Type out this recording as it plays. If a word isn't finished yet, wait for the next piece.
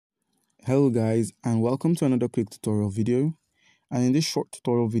Hello guys, and welcome to another quick tutorial video. And in this short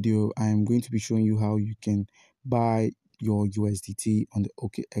tutorial video, I am going to be showing you how you can buy your USDT on the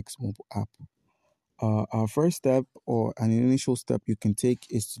OKX mobile app. Our first step, or an initial step you can take,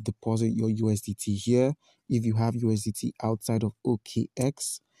 is to deposit your USDT here if you have USDT outside of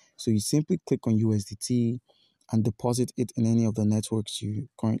OKX. So you simply click on USDT and deposit it in any of the networks you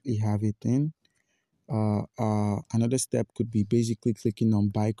currently have it in. Another step could be basically clicking on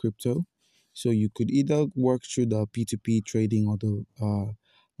buy crypto. So you could either work through the P2P trading or the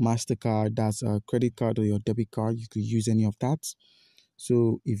MasterCard, that's a credit card or your debit card. You could use any of that.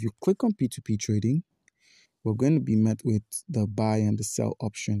 So if you click on P2P trading, we're going to be met with the buy and the sell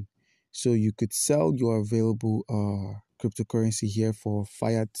option. So you could sell your available cryptocurrency here for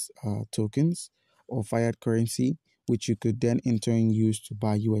fiat tokens or fiat currency, which you could then in turn use to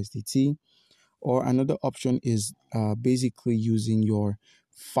buy USDT. Or another option is basically using your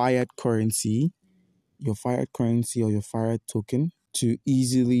fiat currency, or your fiat token to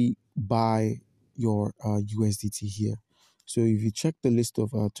easily buy your USDT here. So if you check the list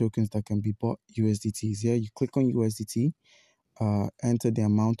of tokens that can be bought USDTs here, you click on USDT, enter the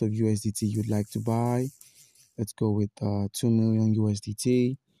amount of USDT you'd like to buy. Let's go with 2 million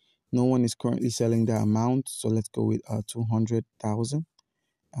USDT. No one is currently selling that amount, so let's go with 200,000.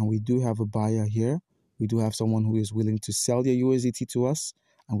 And we do have a buyer here. We do have someone who is willing to sell their USDT to us,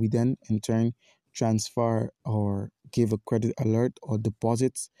 and we then in turn transfer or give a credit alert or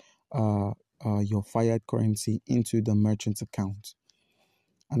deposit your fiat currency into the merchant's account.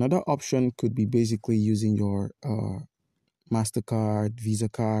 Another option could be basically using your MasterCard, Visa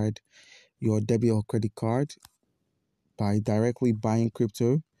card, your debit or credit card by directly buying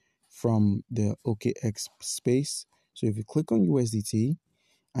crypto from the OKX space. So if you click on USDT,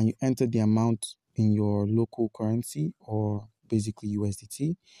 and you enter the amount in your local currency or basically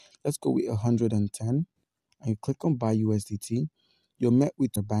USDT. Let's go with 110 and you click on buy USDT. You're met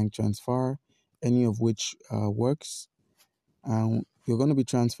with a bank transfer, any of which works. And you're going to be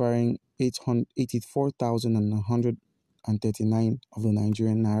transferring 84,139 of the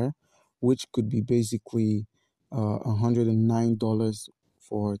Nigerian naira, which could be basically $109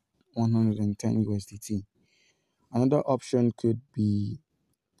 for 110 USDT. Another option could be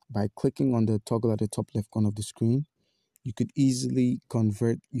by clicking on the toggle at the top left corner of the screen. You could easily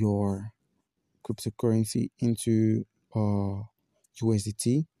convert your cryptocurrency into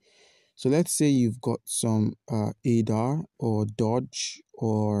USDT. So let's say you've got some ADAR or Dodge,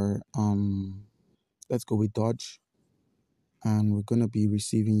 or let's go with Dodge, and we're going to be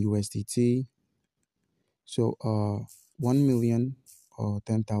receiving USDT. So 1 million or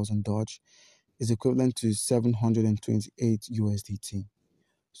 10,000 Dodge is equivalent to 728 USDT.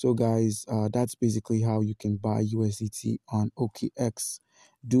 So guys, that's basically how you can buy USDT on OKX.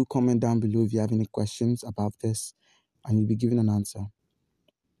 Do comment down below if you have any questions about this, and you'll be given an answer.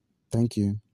 Thank you.